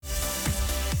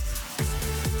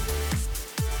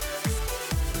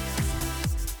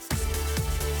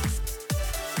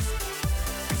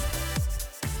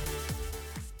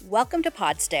Welcome to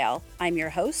Podsdale. I'm your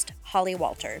host, Holly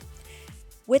Walter.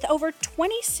 With over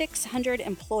 2,600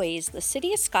 employees, the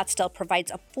City of Scottsdale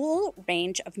provides a full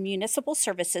range of municipal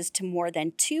services to more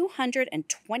than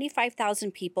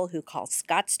 225,000 people who call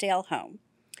Scottsdale home.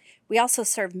 We also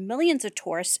serve millions of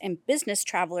tourists and business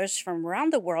travelers from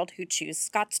around the world who choose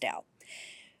Scottsdale.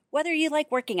 Whether you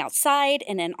like working outside,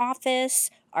 in an office,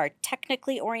 are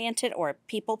technically oriented, or a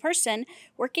people person,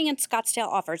 working in Scottsdale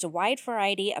offers a wide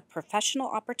variety of professional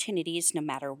opportunities no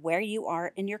matter where you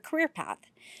are in your career path.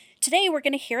 Today, we're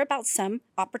going to hear about some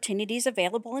opportunities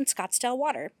available in Scottsdale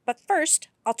Water. But first,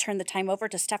 I'll turn the time over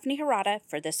to Stephanie Hirata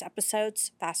for this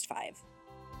episode's Fast Five.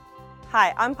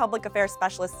 Hi, I'm Public Affairs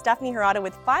Specialist Stephanie Hirata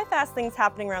with 5 fast things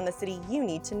happening around the city you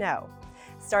need to know.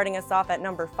 Starting us off at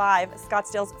number 5,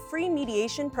 Scottsdale's free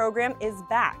mediation program is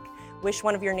back. Wish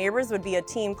one of your neighbors would be a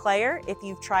team player? If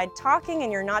you've tried talking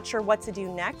and you're not sure what to do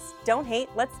next, don't hate,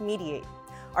 let's mediate.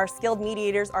 Our skilled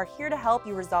mediators are here to help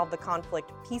you resolve the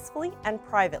conflict peacefully and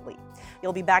privately.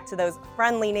 You'll be back to those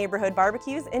friendly neighborhood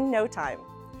barbecues in no time.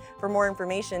 For more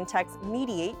information, text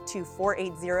MEDIATE to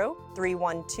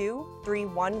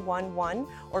 480-312-3111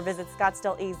 or visit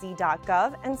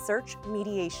scottsdaleaz.gov and search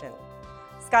mediation.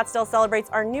 Scottsdale celebrates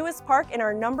our newest park in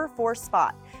our number 4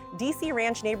 spot. DC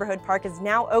Ranch Neighborhood Park is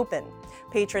now open.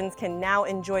 Patrons can now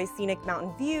enjoy scenic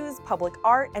mountain views, public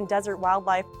art, and desert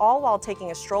wildlife, all while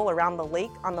taking a stroll around the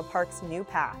lake on the park's new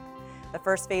path. The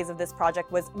first phase of this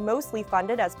project was mostly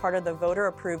funded as part of the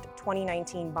voter-approved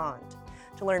 2019 bond.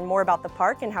 To learn more about the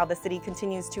park and how the city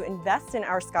continues to invest in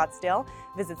our Scottsdale,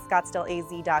 visit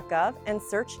scottsdaleaz.gov and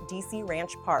search DC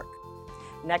Ranch Park.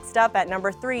 Next up at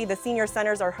number 3, the senior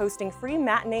centers are hosting free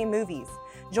matinee movies.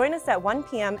 Join us at 1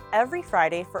 p.m. every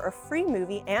Friday for a free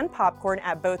movie and popcorn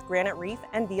at both Granite Reef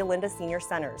and Via Linda Senior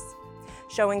Centers.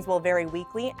 Showings will vary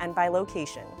weekly and by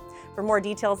location. For more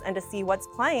details and to see what's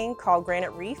playing, call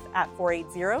Granite Reef at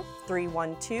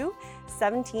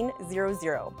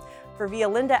 480-312-1700. For Via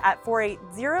Linda at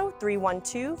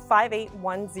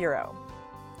 480-312-5810.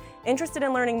 Interested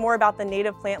in learning more about the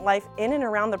native plant life in and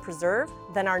around the preserve?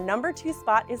 Then our number 2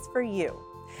 spot is for you.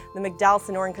 The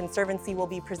McDowell-Sonoran Conservancy will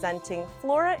be presenting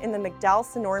Flora in the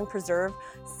McDowell-Sonoran Preserve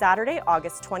Saturday,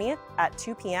 August 20th at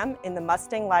 2 p.m. in the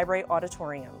Mustang Library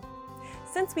Auditorium.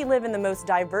 Since we live in the most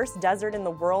diverse desert in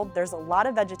the world, there's a lot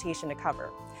of vegetation to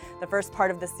cover. The first part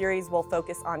of the series will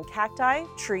focus on cacti,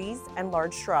 trees, and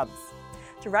large shrubs.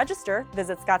 To register,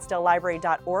 visit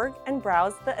scottsdalelibrary.org and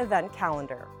browse the event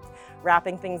calendar.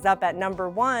 Wrapping things up at number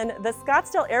 1, the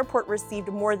Scottsdale Airport received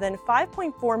more than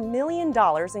 $5.4 million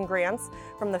in grants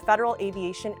from the Federal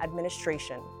Aviation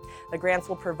Administration. The grants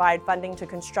will provide funding to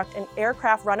construct an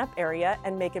aircraft run-up area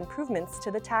and make improvements to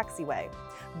the taxiway,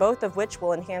 both of which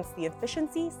will enhance the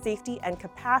efficiency, safety, and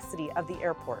capacity of the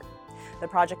airport. The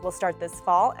project will start this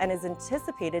fall and is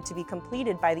anticipated to be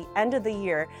completed by the end of the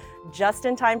year, just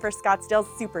in time for Scottsdale's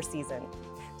super season.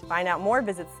 To find out more,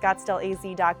 visit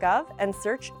scottsdaleaz.gov and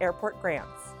search Airport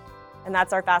Grants. And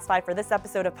that's our Fast 5 for this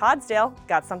episode of Podsdale.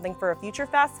 Got something for a future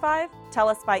Fast 5? Tell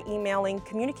us by emailing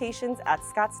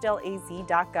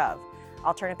communications@scottsdaleaz.gov.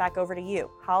 I'll turn it back over to you.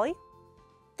 Holly?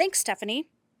 Thanks, Stephanie.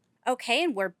 Okay,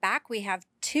 and we're back. We have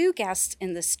 2 guests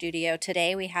in the studio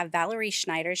today. We have Valerie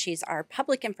Schneider. She's our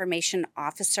Public Information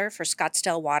Officer for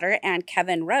Scottsdale Water, and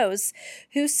Kevin Rose,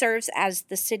 who serves as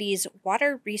the city's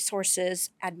Water Resources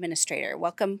Administrator.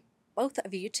 Welcome, both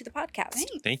of you, to the podcast.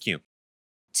 Thank you.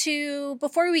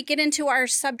 Before we get into our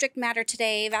subject matter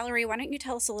today, Valerie, why don't you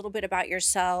tell us a little bit about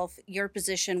yourself, your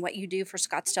position, what you do for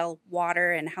Scottsdale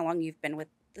Water, and how long you've been with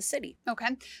the city.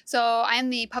 Okay. So I'm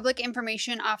the Public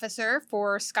Information Officer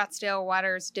for Scottsdale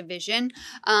Water's division.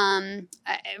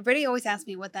 Everybody always asks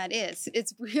me what that is.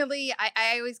 It's really,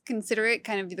 I always consider it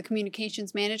kind of the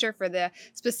communications manager for the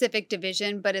specific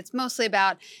division, but it's mostly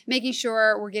about making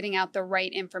sure we're getting out the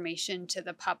right information to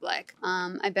the public.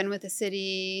 I've been with the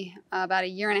city about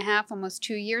 1.5 years, almost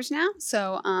 2 years now.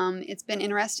 So it's been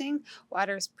interesting.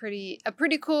 Water's a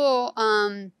pretty cool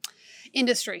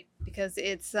industry because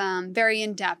it's very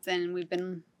in-depth and we've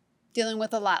been dealing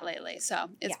with a lot lately. So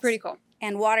it's pretty cool.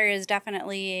 And water is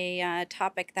definitely a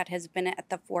topic that has been at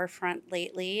the forefront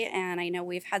lately. And I know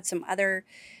we've had some other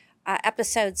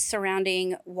episodes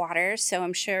surrounding water, so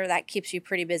I'm sure that keeps you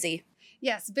pretty busy.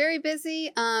 Yes, very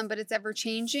busy, but it's ever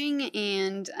changing.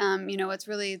 And, it's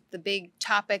really the big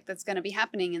topic that's going to be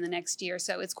happening in the next year.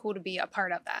 So it's cool to be a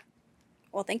part of that.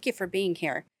 Well, thank you for being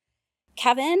here.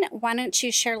 Kevin, why don't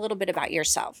you share a little bit about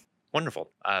yourself?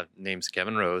 Wonderful. Name's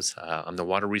Kevin Rose. I'm the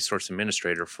Water Resource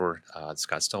Administrator for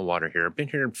Scottsdale Water here. I've been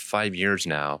here 5 years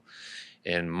now.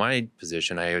 In my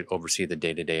position, I oversee the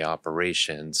day-to-day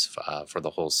operations for the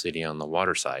whole city on the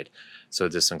water side. So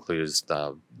this includes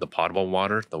the potable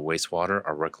water, the wastewater,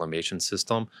 our reclamation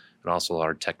system, and also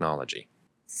our technology.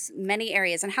 Many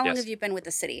areas. And how long Yes. have you been with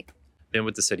the city? Been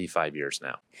with the city 5 years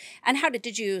now. And how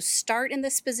did you start in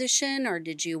this position, or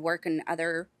did you work in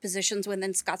other positions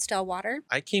within Scottsdale Water?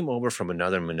 I came over from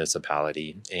another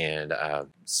municipality and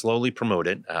slowly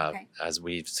promoted. Okay. As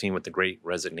we've seen with the great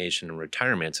resignation and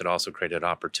retirements, it also created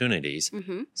opportunities.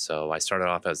 Mm-hmm. So I started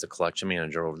off as the collection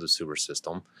manager over the sewer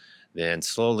system, then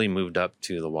slowly moved up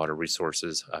to the water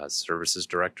resources services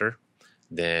director,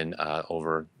 then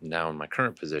over now in my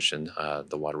current position,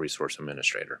 the water resource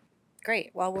administrator.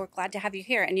 Great. Well, we're glad to have you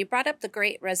here. And you brought up the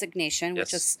Great Resignation,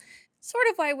 which Yes. is sort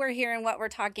of why we're here and what we're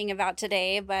talking about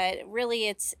today. But really,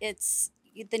 it's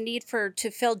the need to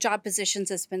fill job positions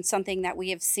has been something that we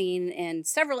have seen in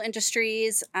several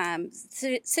industries.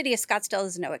 City of Scottsdale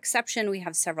is no exception. We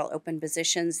have several open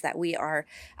positions that we are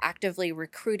actively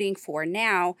recruiting for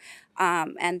now,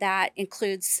 and that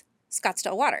includes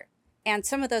Scottsdale Water. And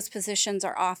some of those positions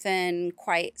are often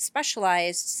quite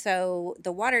specialized. So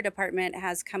the water department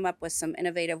has come up with some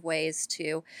innovative ways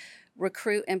to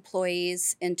recruit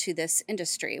employees into this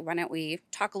industry. Why don't we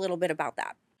talk a little bit about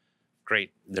that?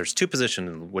 Great. There's two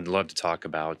positions would love to talk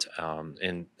about.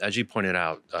 And as you pointed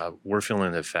out, we're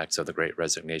feeling the effects of the Great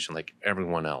Resignation like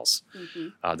everyone else.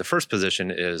 Mm-hmm. The first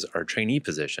position is our trainee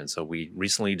position. So we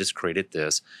recently just created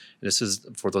this. This is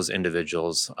for those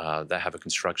individuals that have a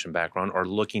construction background or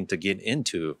looking to get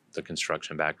into the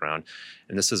construction background.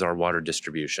 And this is our water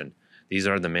distribution. These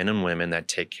are the men and women that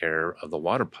take care of the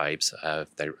water pipes. If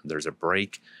there's a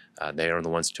break, they are the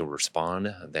ones to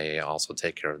respond. They also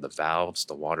take care of the valves,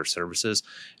 the water services,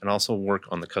 and also work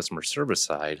on the customer service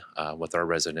side with our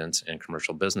residents and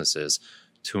commercial businesses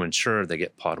to ensure they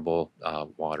get potable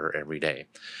water every day.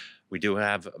 We do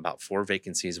have about 4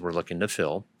 vacancies we're looking to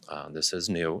fill. This is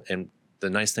new. And the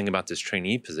nice thing about this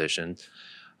trainee position,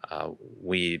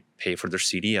 we pay for their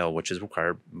CDL, which is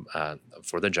required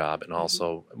for the job, and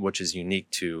also which is unique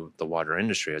to the water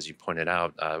industry. As you pointed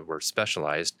out, we're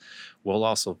specialized. We'll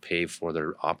also pay for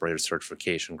their operator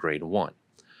certification grade 1.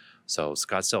 So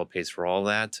Scottsdale pays for all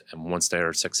that, and once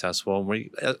they're successful,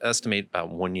 we estimate about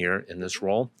 1 year in this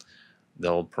role,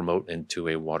 they'll promote into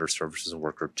a water services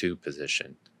worker 2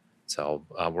 position. So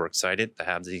we're excited to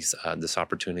have this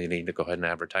opportunity to go ahead and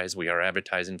advertise. We are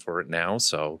advertising for it now.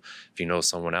 So if you know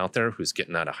someone out there who's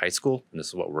getting out of high school, and this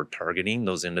is what we're targeting,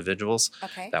 those individuals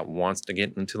Okay. that wants to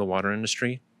get into the water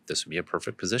industry, this would be a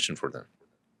perfect position for them.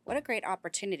 What a great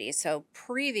opportunity. So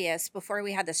before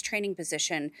we had this training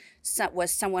position,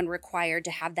 was someone required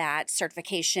to have that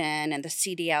certification and the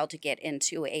CDL to get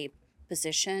into a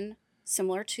position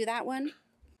similar to that one?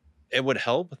 It would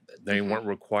help. They Mhm. weren't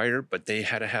required, but they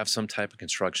had to have some type of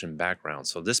construction background.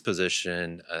 So this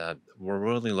position, we're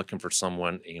really looking for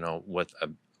someone, with a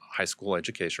high school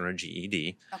education or a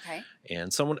GED, Okay.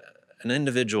 and an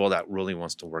individual that really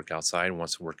wants to work outside and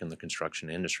wants to work in the construction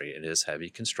industry. It is heavy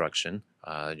construction.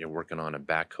 You're working on a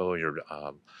backhoe. You're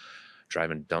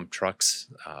driving dump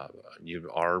trucks. You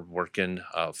are working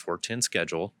a 410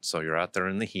 schedule, so you're out there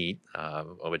in the heat,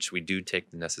 which we do take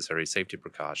the necessary safety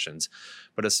precautions.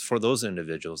 But it's for those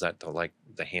individuals that like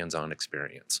the hands-on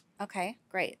experience. Okay,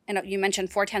 great. And you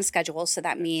mentioned 410 schedule, so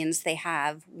that means they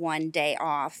have one day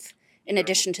off in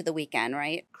addition to the weekend,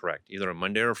 right? Correct. Either a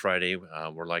Monday or a Friday.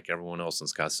 We're like everyone else in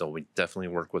Scottsdale. We definitely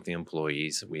work with the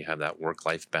employees. We have that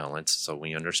work-life balance, so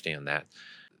we understand that.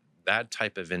 That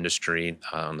type of industry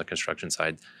on the construction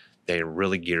side, they're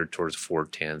really geared towards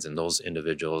 410s, and those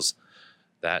individuals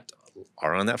that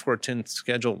are on that 410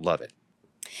 schedule love it.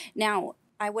 Now,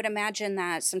 I would imagine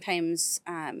that sometimes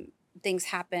things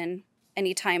happen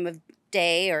any time of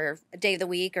day or a day of the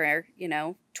week or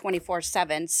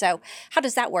 24/7. So how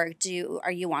does that work?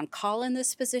 Are you on call in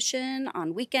this position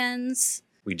on weekends?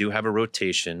 We do have a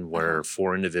rotation where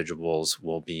 4 individuals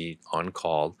will be on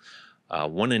call.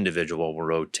 One individual will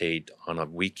rotate on a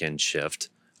weekend shift.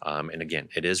 And again,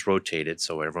 it is rotated,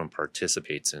 so everyone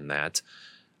participates in that.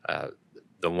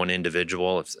 The one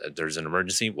individual, if there's an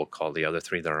emergency, we'll call the other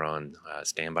 3 that are on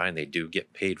standby, and they do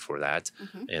get paid for that.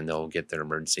 Mhm. And they'll get their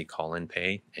emergency call-in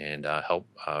pay and help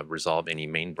resolve any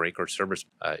main break or service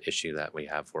issue that we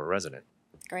have for a resident.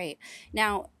 Great.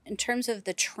 Now, in terms of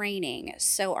the training,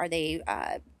 so are they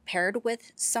paired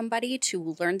with somebody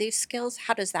to learn these skills?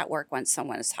 How does that work once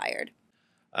someone is hired?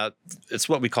 It's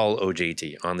what we call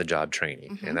OJT, on-the-job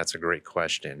training, Mhm. and that's a great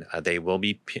question. They will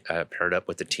be paired up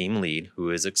with a team lead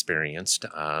who is experienced,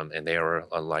 and they are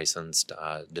a licensed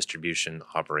distribution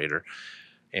operator,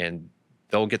 and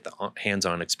they'll get the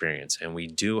hands-on experience. And we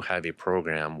do have a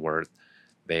program where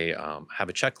they have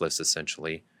a checklist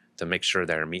essentially to make sure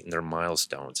they're meeting their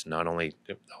milestones. Not only,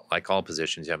 like all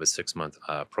positions, you have a 6-month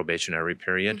probationary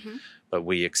period, Mhm. but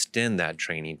we extend that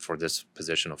training for this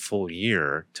position a full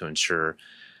year to ensure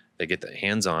they get the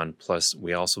hands-on. Plus,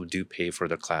 we also do pay for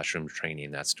the classroom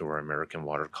training. That's through our American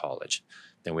Water College.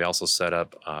 Then we also set up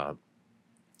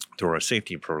through our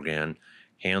safety program,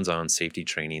 hands-on safety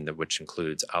training which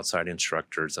includes outside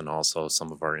instructors, and also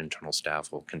some of our internal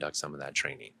staff will conduct some of that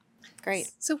training.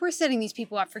 Great. So we're setting these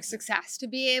people up for success to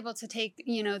be able to take,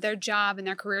 their job and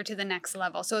their career to the next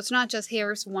level. So it's not just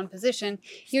here's one position,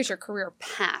 here's your career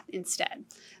path instead.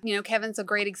 Kevin's a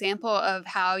great example of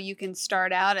how you can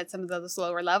start out at some of those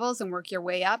lower levels and work your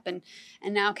way up. And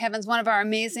now Kevin's one of our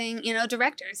amazing,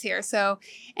 directors here. So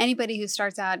anybody who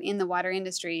starts out in the water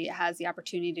industry has the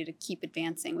opportunity to keep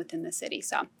advancing within the city.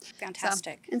 So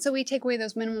Fantastic. so we take away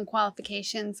those minimum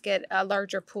qualifications, get a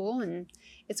larger pool, and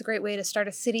it's a great way to start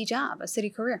a city job, a city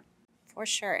career. For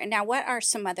sure. And now, what are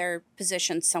some other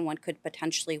positions someone could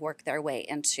potentially work their way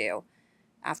into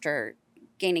after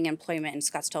gaining employment in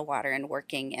Scottsdale Water and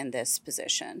working in this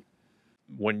position?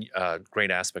 One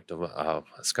great aspect of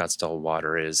Scottsdale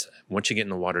Water is once you get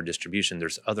into water distribution,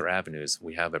 there's other avenues.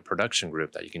 We have a production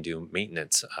group that you can do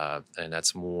maintenance, and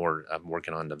that's more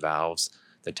working on the valves,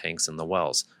 the tanks, and the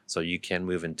wells. So you can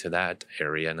move into that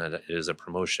area, and that is a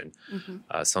promotion.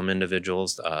 Mm-hmm. Some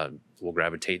individuals will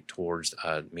gravitate towards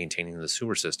maintaining the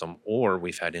sewer system, or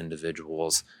we've had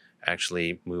individuals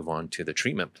actually move on to the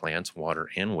treatment plants, water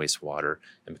and wastewater,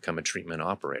 and become a treatment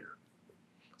operator.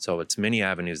 So it's many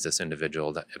avenues this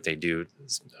individual that if they do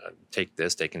take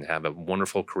this, they can have a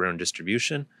wonderful career in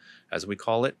distribution, as we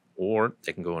call it, or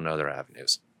they can go in other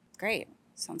avenues. Great.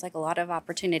 Sounds like a lot of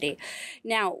opportunity.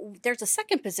 Now, there's a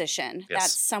second position Yes.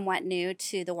 that's somewhat new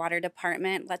to the water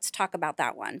department. Let's talk about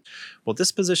that one. Well,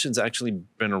 this position's actually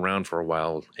been around for a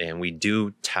while, and we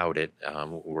do tout it.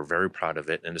 We're very proud of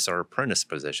it, and it's our apprentice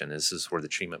position. This is for the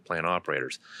treatment plant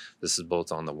operators. This is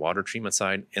both on the water treatment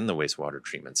side and the wastewater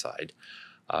treatment side.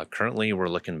 Currently, we're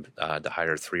looking to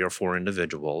hire 3 or 4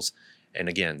 individuals. And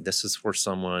again, this is for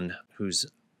someone who's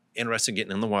interested in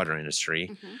getting in the water industry,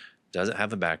 Mm-hmm. doesn't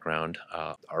have a background.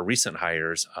 Our recent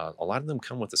hires, a lot of them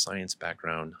come with a science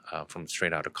background from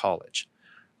straight out of college.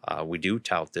 We do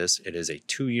tout this. It is a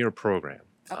 2-year program.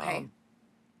 Okay.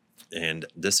 And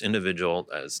this individual,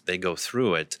 as they go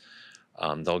through it,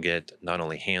 they'll get not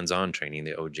only hands-on training,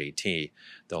 the OJT,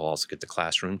 they'll also get the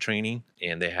classroom training,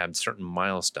 and they have certain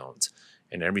milestones.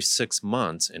 And every 6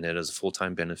 months, and it is a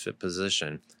full-time benefit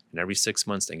position, and every 6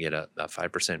 months they get a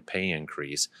 5% pay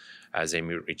increase as they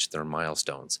reach their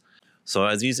milestones. So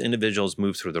as these individuals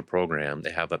move through the program,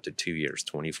 they have up to 2 years,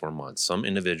 24 months. Some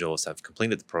individuals have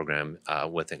completed the program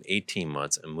within 18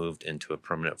 months and moved into a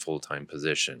permanent full-time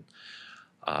position.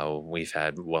 We've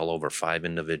had well over 5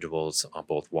 individuals on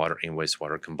both water and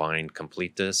wastewater combined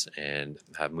complete this and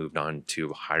have moved on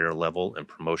to higher level and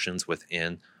promotions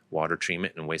within water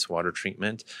treatment and wastewater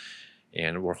treatment.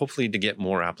 And we're hopefully to get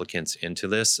more applicants into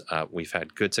this. We've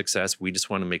had good success. We just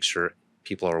want to make sure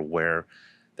people are aware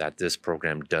that this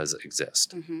program does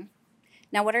exist. Mm-hmm.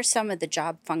 Now, what are some of the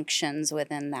job functions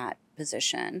within that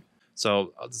position?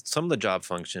 So some of the job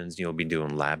functions, you'll be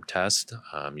doing lab tests.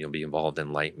 You'll be involved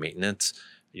in light maintenance.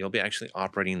 You'll be actually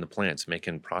operating the plants,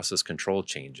 making process control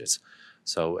changes.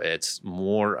 So it's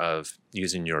more of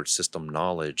using your system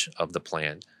knowledge of the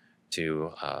plant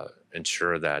to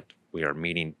ensure that we are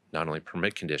meeting not only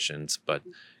permit conditions, but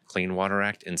Clean Water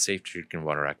Act and Safe Drinking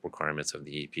Water Act requirements of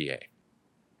the EPA.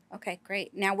 Okay,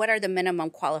 great. Now, what are the minimum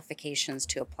qualifications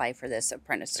to apply for this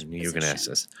apprentice I knew you position? were going to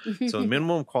ask this. So the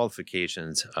minimum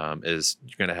qualifications is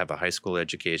you're going to have a high school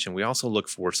education. We also look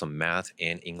for some math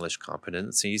and English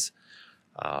competencies.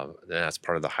 That's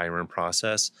part of the hiring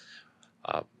process.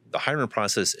 The hiring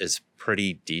process is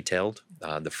pretty detailed.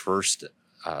 The first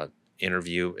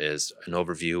interview is an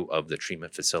overview of the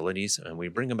treatment facilities, and we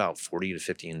bring about 40 to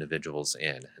 50 individuals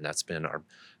in, and that's been our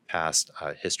past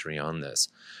history on this.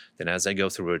 Then as they go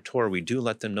through a tour, we do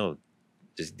let them know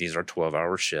these are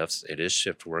 12-hour shifts. It is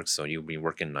shift work, so you'll be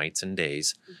working nights and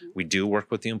days. Mm-hmm. We do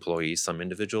work with the employees. Some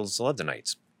individuals love the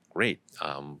nights. Great.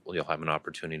 You'll have an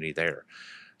opportunity there.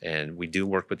 And we do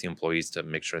work with the employees to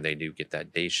make sure they do get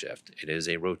that day shift. It is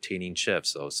a rotating shift,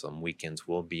 so some weekends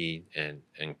will be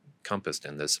encompassed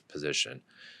in this position.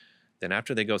 Then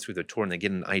after they go through the tour and they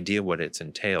get an idea what it's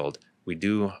entailed, we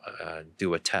do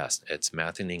a test. It's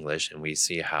math and English, and we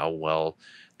see how well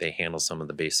they handle some of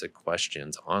the basic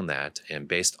questions on that. And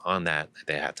based on that,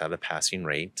 they have to have a passing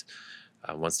rate.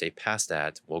 Once they pass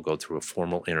that, we'll go through a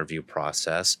formal interview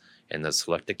process, and the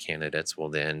selected candidates will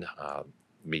then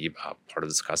be part of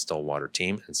the Scottsdale Water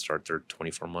team and start their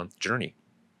 24-month journey.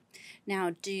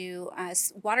 Now, do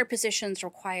water positions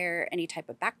require any type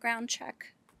of background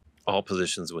check? All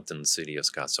positions within the city of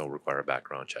Scottsdale require a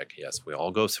background check. Yes, we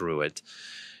all go through it.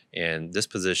 And this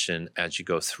position, as you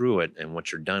go through it and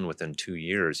once you're done within 2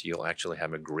 years, you'll actually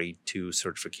have a grade 2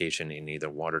 certification in either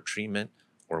water treatment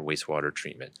or wastewater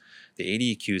treatment. The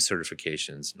ADEQ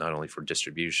certifications, not only for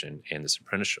distribution and this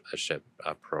apprenticeship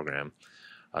program,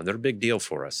 they're a big deal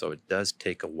for us. So it does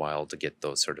take a while to get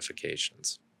those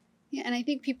certifications. Yeah, and I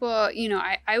think people,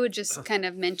 I would just kind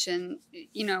of mention,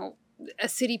 a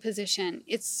city position,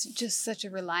 it's just such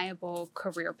a reliable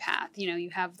career path. You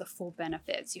have the full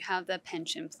benefits, you have the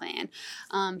pension plan.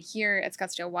 Here at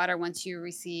Scottsdale Water, once you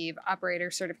receive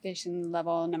operator certification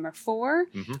level number 4,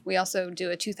 we also do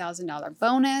a $2,000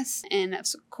 bonus. And of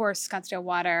course, Scottsdale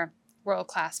Water,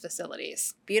 world-class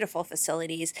facilities. Beautiful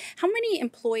facilities. How many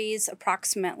employees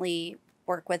approximately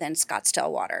work within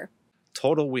Scottsdale Water?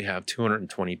 Total, we have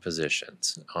 220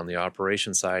 positions. On the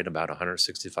operations side, about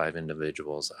 165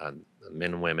 individuals,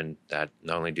 men and women that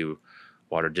not only do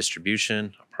water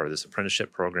distribution, part of this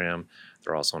apprenticeship program,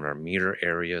 they're also in our meter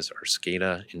areas, our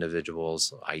SCADA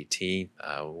individuals, IT.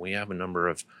 We have a number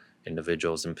of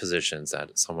individuals and positions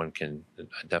that someone can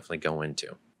definitely go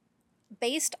into.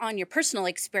 Based on your personal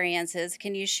experiences,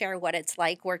 can you share what it's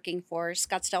like working for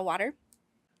Scottsdale Water?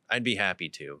 I'd be happy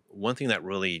to. One thing that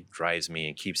really drives me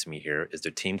and keeps me here is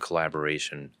the team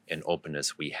collaboration and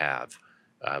openness we have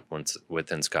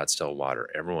within Scottsdale Water.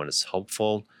 Everyone is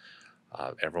helpful.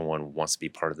 Everyone wants to be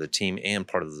part of the team and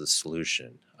part of the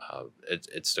solution.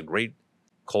 It's a great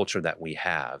culture that we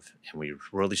have, and we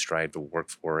really strive to work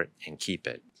for it and keep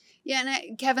it. Yeah,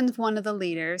 and Kevin's one of the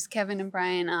leaders. Kevin and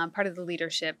Brian, part of the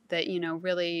leadership that,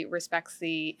 really respects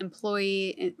the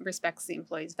employee, respects the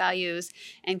employee's values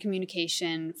and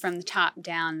communication from the top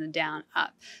down and down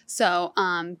up. So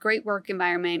great work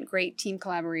environment, great team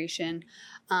collaboration.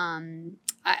 Like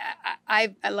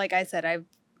I said, I've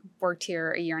worked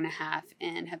here a year and a half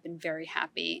and have been very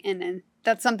happy. And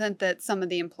that's something that some of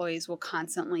the employees will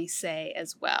constantly say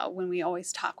as well when we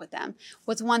always talk with them.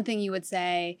 What's one thing you would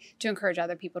say to encourage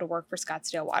other people to work for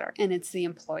Scottsdale Water? And it's the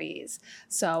employees.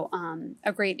 So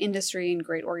a great industry and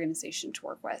great organization to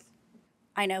work with.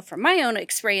 I know from my own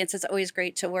experience, it's always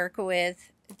great to work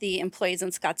with the employees in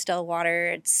Scottsdale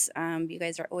Water. It's you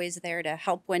guys are always there to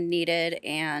help when needed,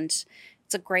 and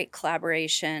it's a great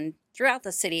collaboration throughout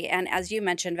the city. And as you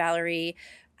mentioned, Valerie,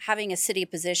 having a city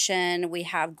position, we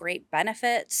have great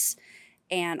benefits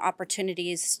and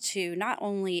opportunities to not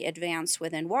only advance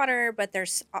within water, but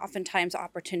there's oftentimes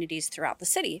opportunities throughout the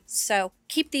city. So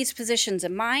keep these positions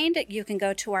in mind. You can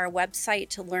go to our website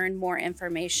to learn more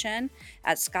information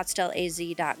at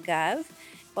scottsdaleaz.gov.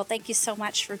 Well, thank you so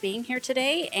much for being here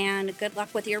today, and good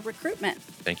luck with your recruitment.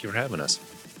 Thank you for having us.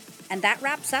 And that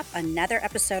wraps up another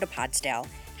episode of Podsdale.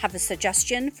 Have a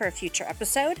suggestion for a future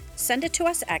episode? Send it to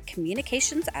us at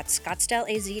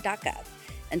communications@scottsdaleaz.gov.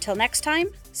 Until next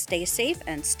time, stay safe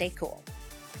and stay cool.